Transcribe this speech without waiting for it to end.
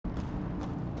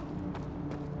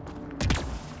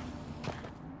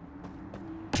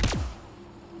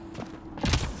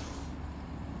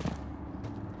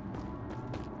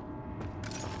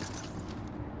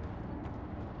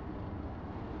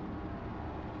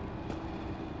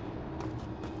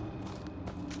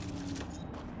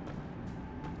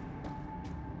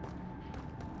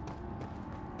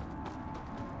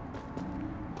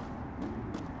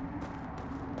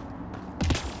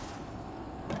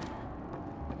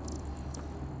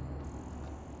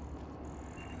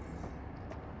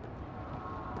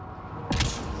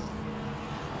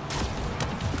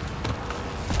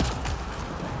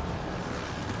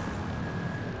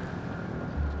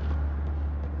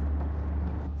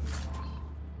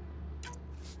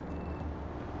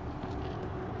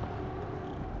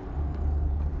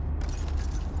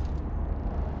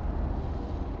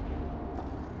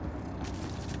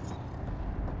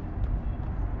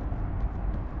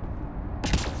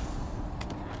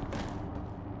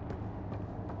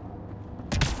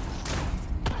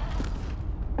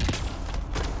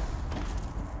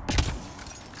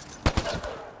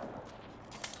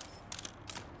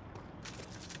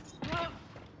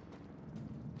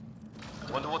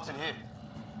Wonder what's in here.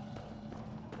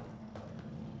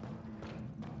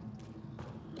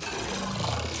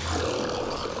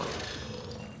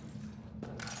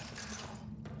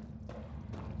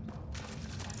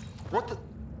 What the?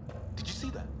 Did you see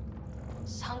that?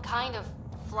 Some kind of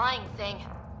flying thing.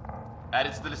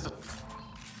 Added to the list of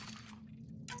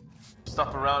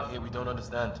stuff around here we don't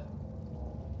understand.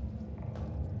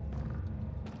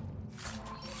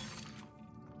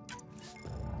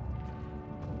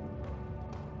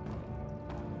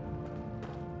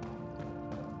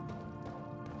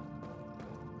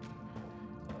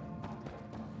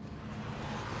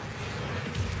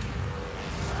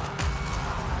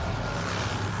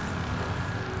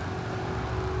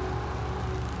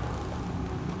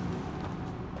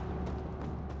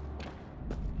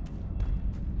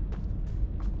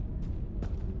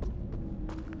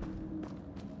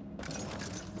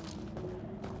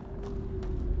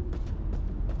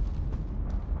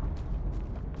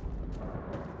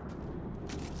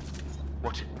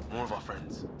 Watch it. More of our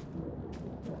friends.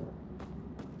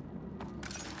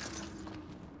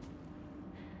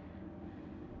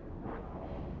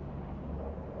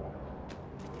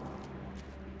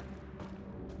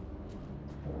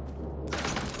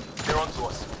 They're onto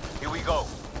us. Here we go.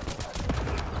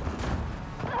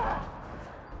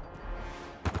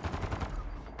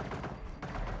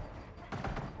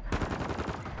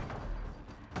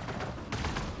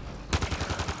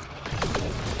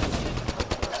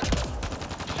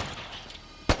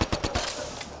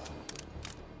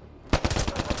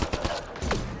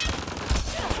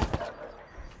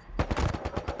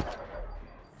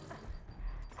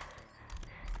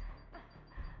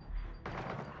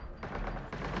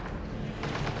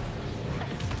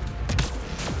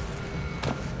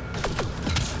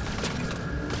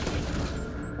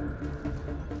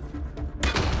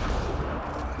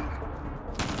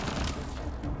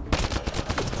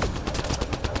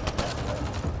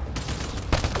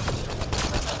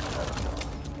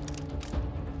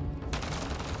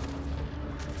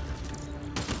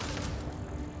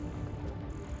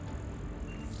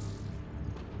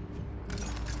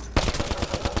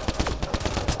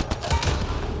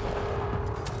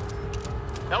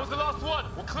 That was the last one.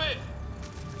 We're clear.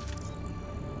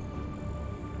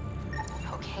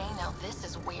 Okay, now this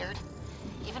is weird.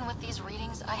 Even with these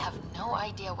readings, I have no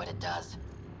idea what it does.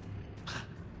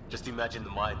 Just imagine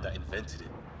the mind that invented it.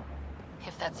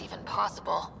 If that's even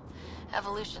possible.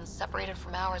 Evolution's separated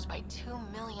from ours by 2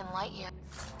 million light years.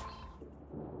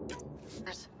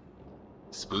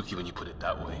 Spooky when you put it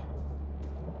that way.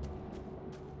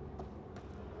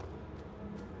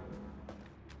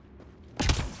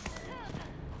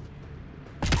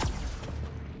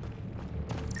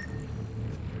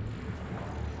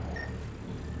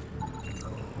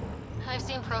 I've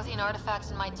seen Prothean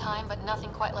artifacts in my time, but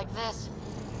nothing quite like this.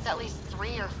 It's at least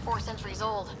 3 or 4 centuries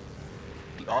old.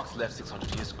 The Ark's left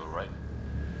 600 years ago, right?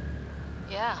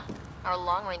 Yeah, our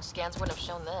long-range scans wouldn't have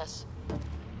shown this.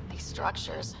 These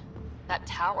structures, that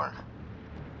tower.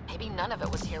 Maybe none of it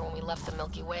was here when we left the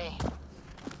Milky Way.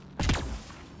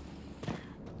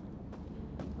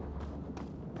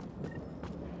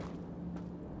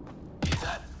 Hear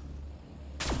that?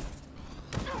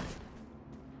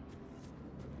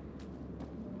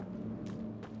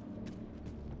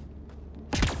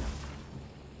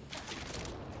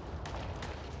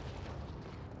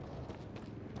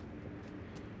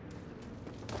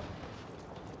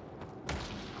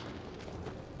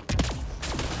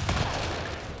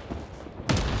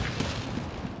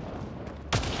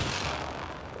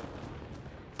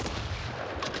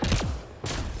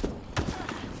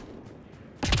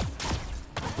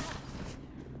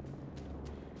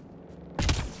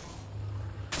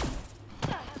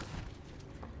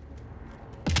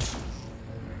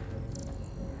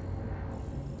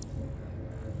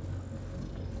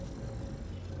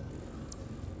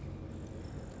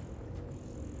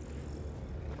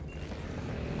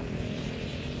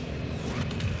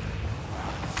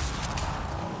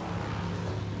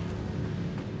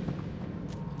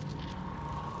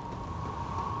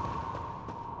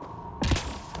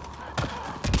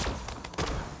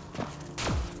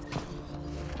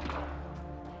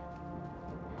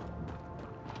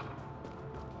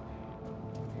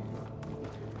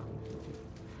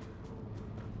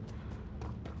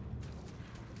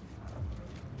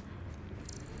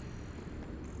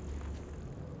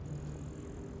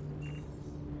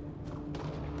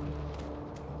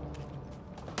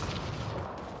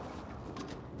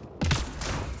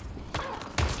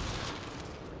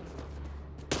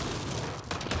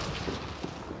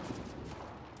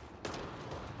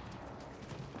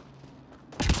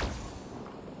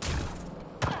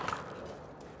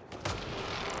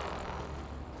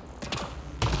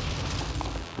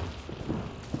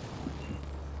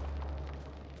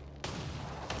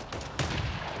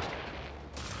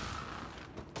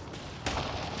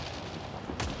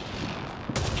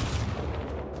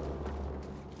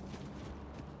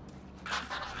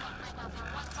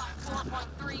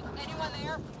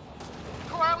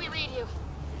 read you.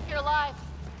 You're alive.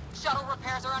 Shuttle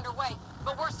repairs are underway,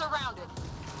 but we're surrounded.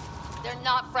 They're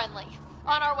not friendly.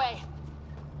 On our way.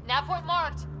 Nav point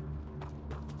marked.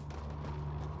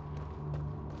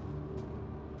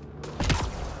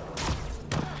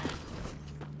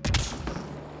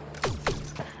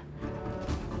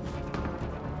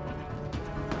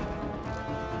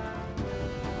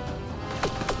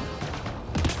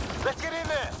 Let's get in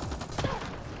there!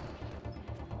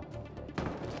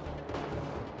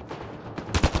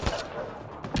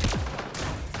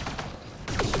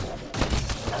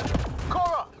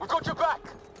 Cora, we got your back!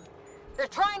 They're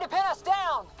trying to pin us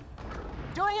down!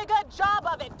 Doing a good job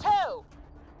of it, too!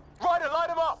 Ryder, light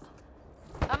him up!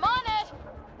 I'm on it!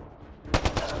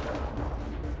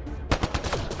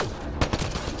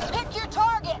 Pick your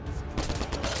targets!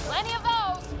 Plenty of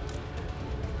those!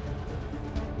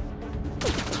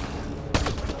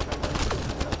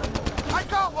 I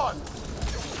got one!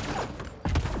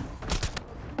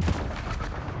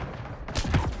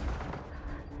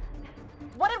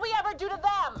 What did we ever do to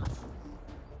them?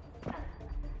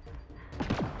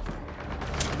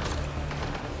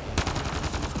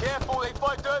 Careful, they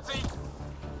fight dirty!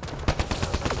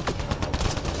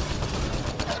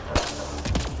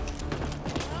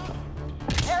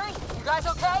 Harry, you guys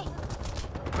okay?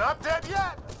 Not dead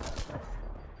yet!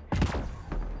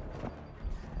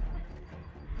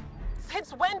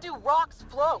 Since when do rocks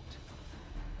float?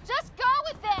 Just go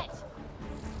with it!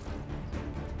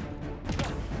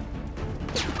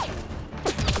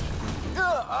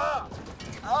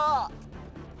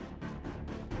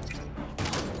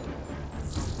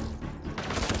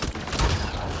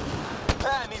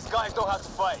 Man, these guys know how to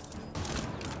fight.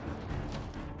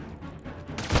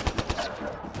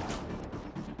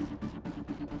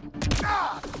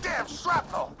 Ah! Damn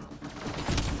shrapnel!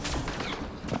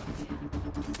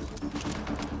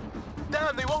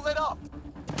 Damn, they won't let up!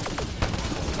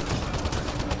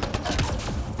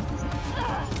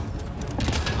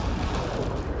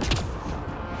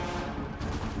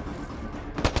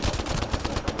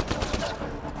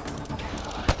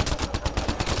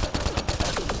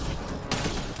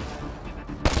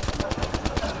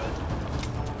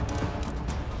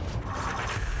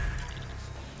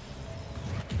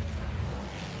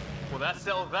 Well, that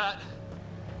settled that.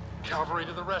 Cavalry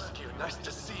to the rescue. Nice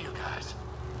to see you guys.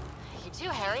 You too,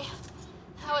 Harry.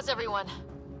 How is everyone?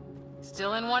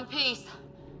 Still in one piece.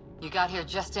 You got here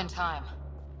just in time.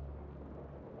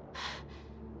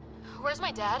 Where's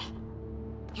my dad?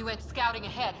 He went scouting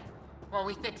ahead while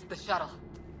we fixed the shuttle.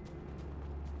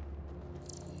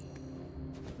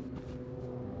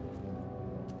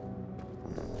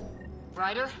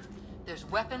 Ryder, there's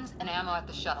weapons and ammo at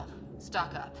the shuttle.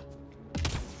 Stock up.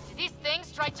 Did these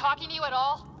things try talking to you at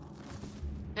all?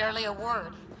 Barely a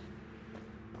word.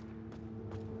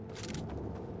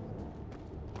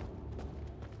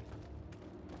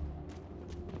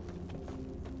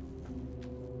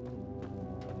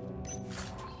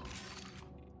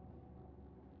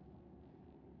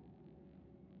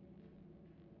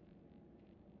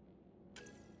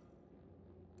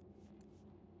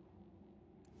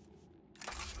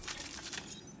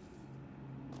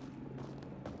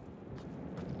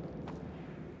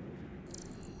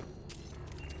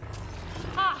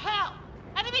 Ah, hell!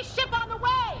 Enemy ship on the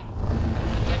way!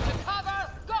 Get to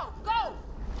cover! Go! Go!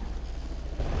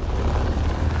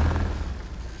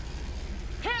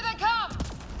 Here they come!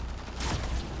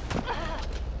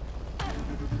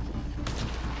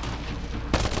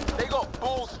 They got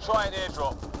balls to try an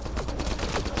airdrop.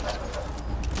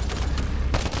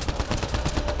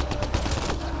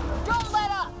 Don't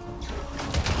let up!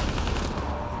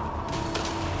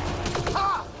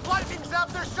 Ha! Lightning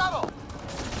zapped their shuttle!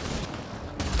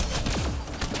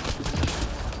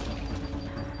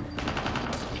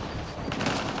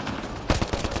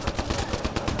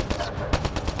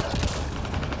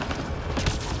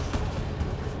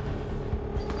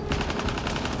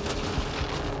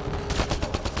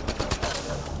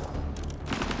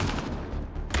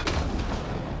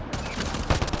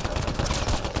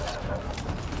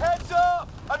 Heads up!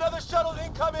 Another shuttle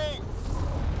incoming!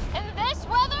 In this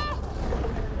weather?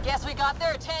 Guess we got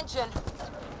their attention.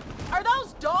 Are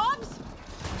those dogs?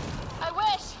 I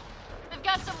wish. They've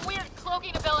got some weird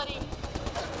cloaking ability.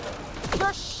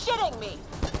 You're shitting me!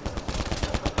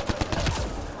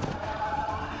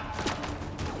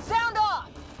 Sound off!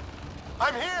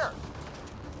 I'm here!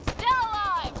 Still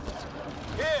alive!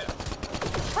 Here!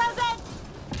 Present!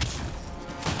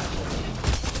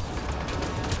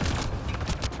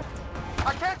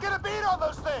 I can't get a beat on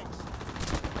those things!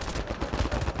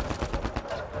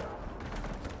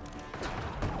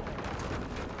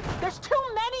 There's too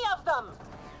many of them!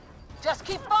 Just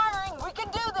keep firing!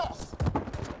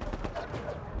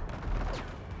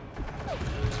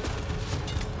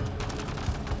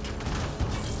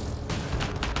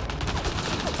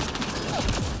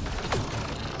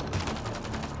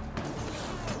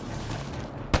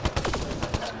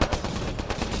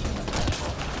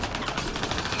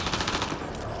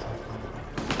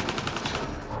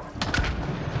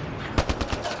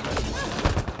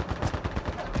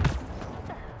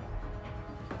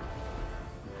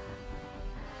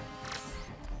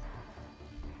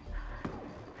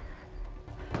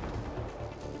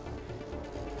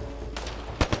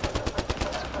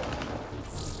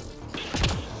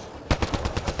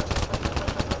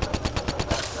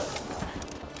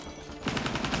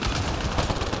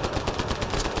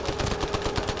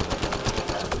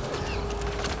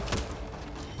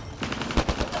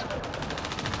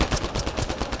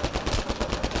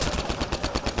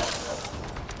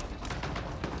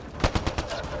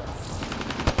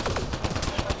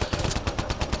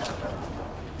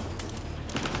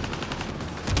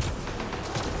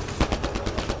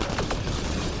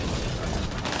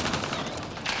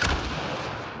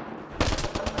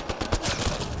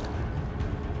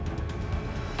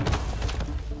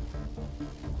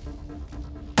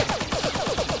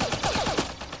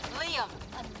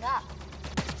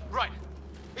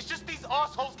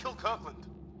 assholes killed Kirkland.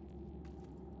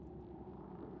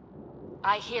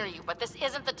 I hear you, but this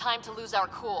isn't the time to lose our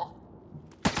cool.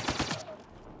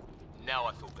 Now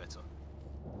I feel better.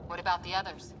 What about the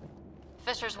others?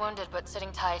 Fisher's wounded, but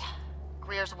sitting tight.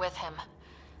 Greer's with him,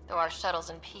 though our shuttle's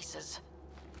in pieces.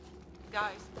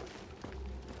 Guys,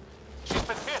 She's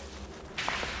been hit.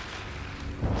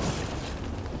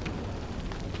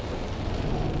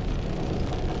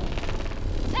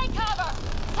 Take cover!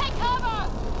 Take cover!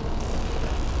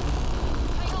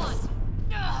 Hang on.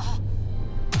 Ugh.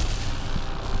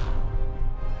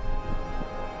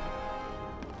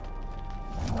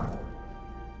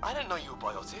 I didn't know you were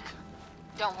biotic.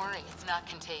 Don't worry, it's not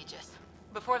contagious.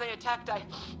 before they attacked, I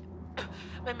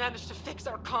managed to fix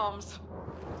our comms.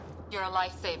 You're a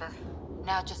lifesaver.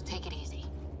 Now just take it easy.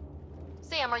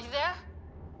 Sam, are you there?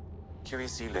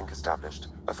 QEC link established.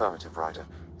 Affirmative, Ryder.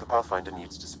 The Pathfinder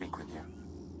needs to speak with you.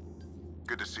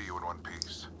 Good to see you in one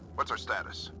piece. What's our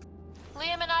status?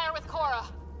 Liam and I are with Cora.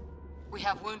 We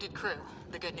have wounded crew.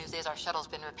 The good news is our shuttle's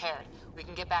been repaired. We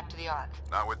can get back to the Ark.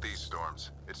 Not with these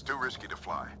storms. It's too risky to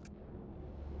fly.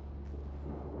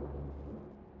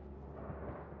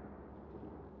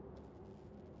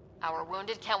 Our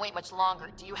wounded can't wait much longer.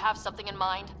 Do you have something in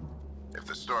mind? If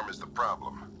the storm is the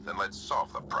problem, then let's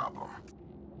solve the problem.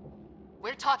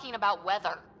 We're talking about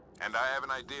weather. And I have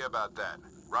an idea about that.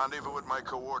 Rendezvous with my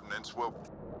coordinates will...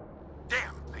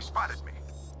 Damn, they spotted me.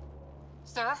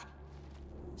 Sir?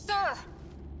 Sir!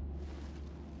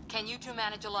 Can you two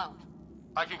manage alone?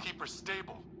 I can keep her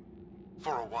stable.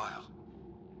 For a while.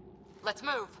 Let's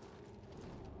move.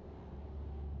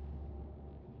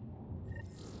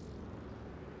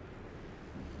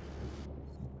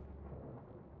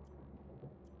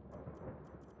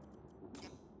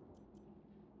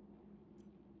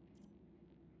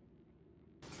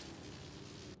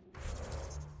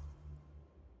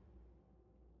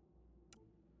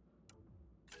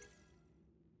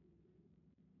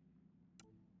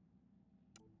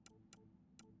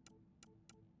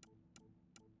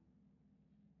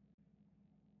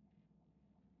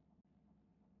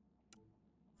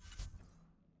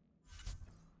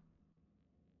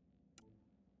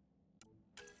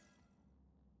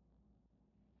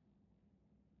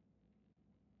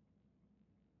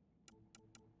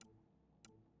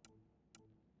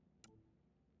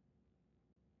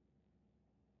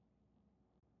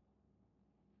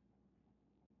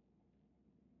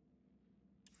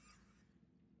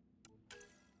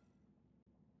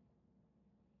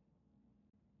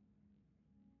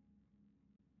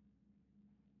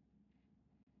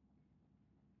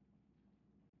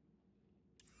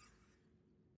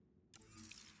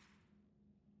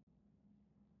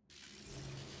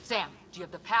 Sam, do you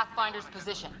have the Pathfinder's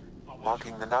position?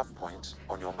 Marking the nav point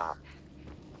on your map.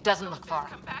 Doesn't look far.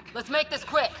 Let's make this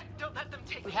quick. Don't let them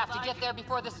take We me have to alive. get there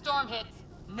before the storm hits.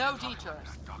 No detours.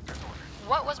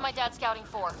 What was my dad scouting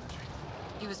for?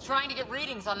 He was trying to get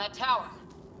readings on that tower.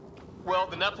 Well,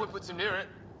 the nav point puts him near it.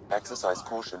 Exercise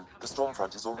caution. The storm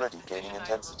front is already gaining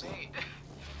intensity.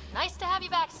 Nice to have you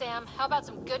back, Sam. How about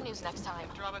some good news next time?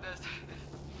 Andromeda's...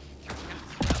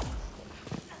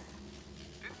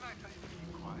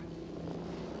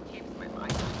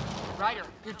 Ryder,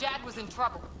 your dad was in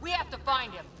trouble. We have to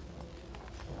find him.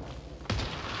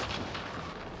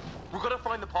 We're gonna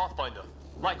find the Pathfinder.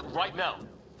 Like, right now.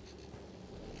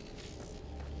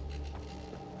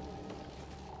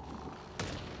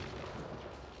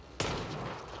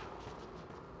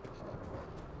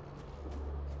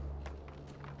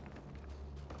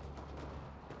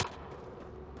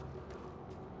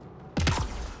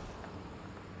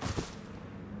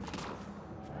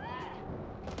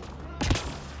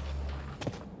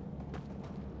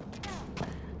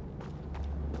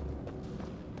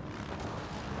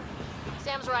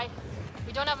 Sam's right.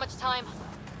 We don't have much time.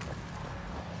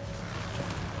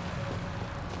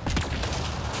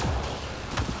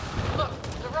 Look,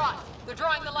 the rods. They're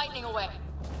drawing the lightning away.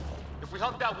 If we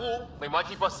hug that wall, they might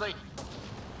keep us safe.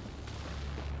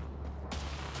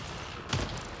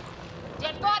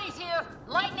 Dead bodies here.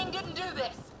 Lightning didn't do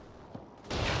this.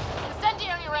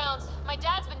 Incendiary rounds. My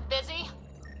dad's been busy.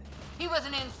 He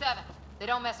wasn't in 7th. They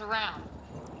don't mess around.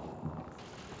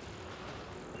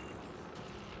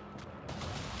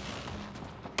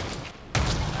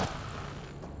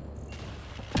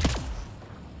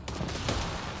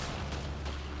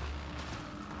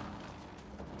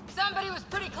 Somebody was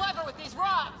pretty clever with these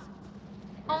rods.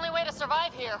 Only way to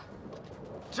survive here.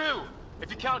 2, if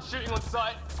you count shooting on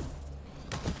sight.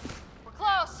 We're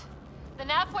close. The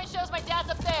nav point shows my dad's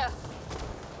up there.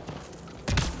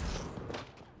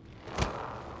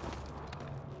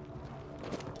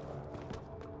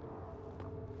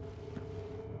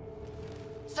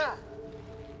 Sir,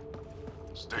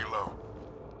 Stay low.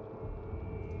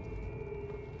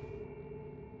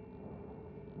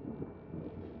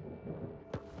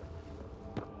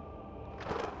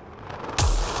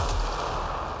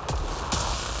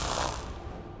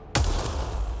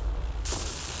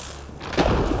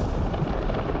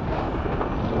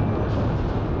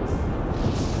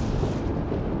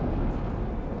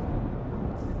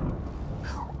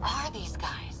 who are these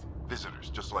guys? Visitors,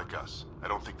 just like us. I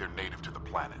don't think they're native to the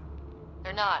planet.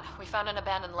 They're not. We found an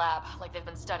abandoned lab, like they've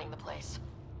been studying the place.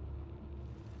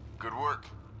 Good work.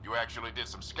 You actually did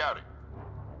some scouting.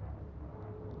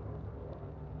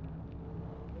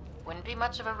 Wouldn't be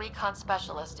much of a recon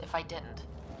specialist if I didn't.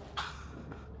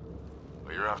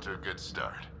 Well, you're off to a good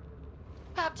start.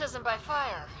 Baptism by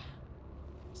fire.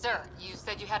 Sir, you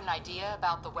said you had an idea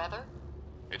about the weather?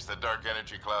 It's the dark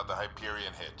energy cloud the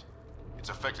Hyperion hit. It's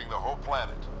affecting the whole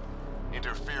planet.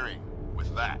 Interfering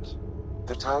with that.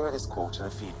 The tower is caught in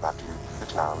a feedback loop with the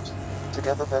cloud.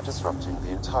 Together they're disrupting the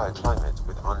entire climate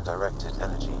with undirected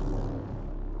energy.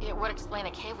 It would explain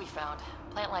a cave we found.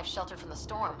 Plant life sheltered from the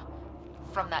storm.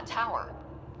 From that tower.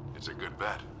 It's a good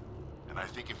bet. And I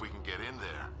think if we can get in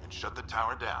there and shut the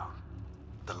tower down,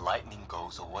 The lightning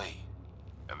goes away.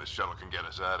 and the shuttle can get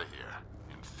us out of here,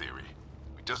 in theory.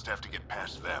 We just have to get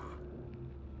past them.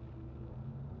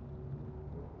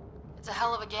 It's a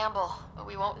hell of a gamble, but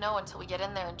we won't know until we get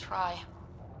in there and try.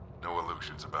 No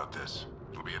illusions about this.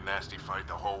 It'll be a nasty fight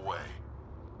the whole way.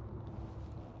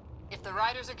 If the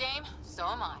riders are game, so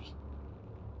am I.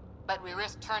 But we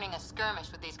risk turning a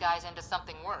skirmish with these guys into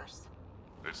something worse.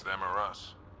 It's them or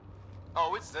us.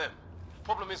 Oh, it's them.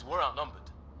 Problem is, we're outnumbered.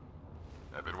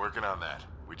 I've been working on that.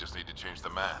 We just need to change the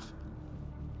math.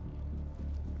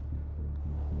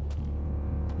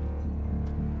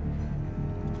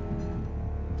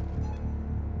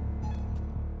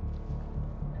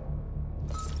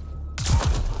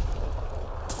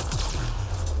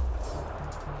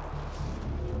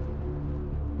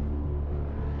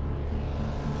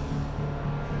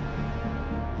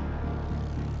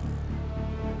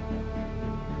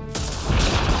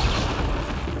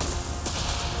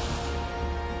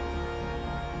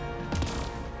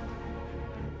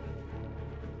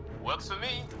 Works for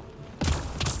me.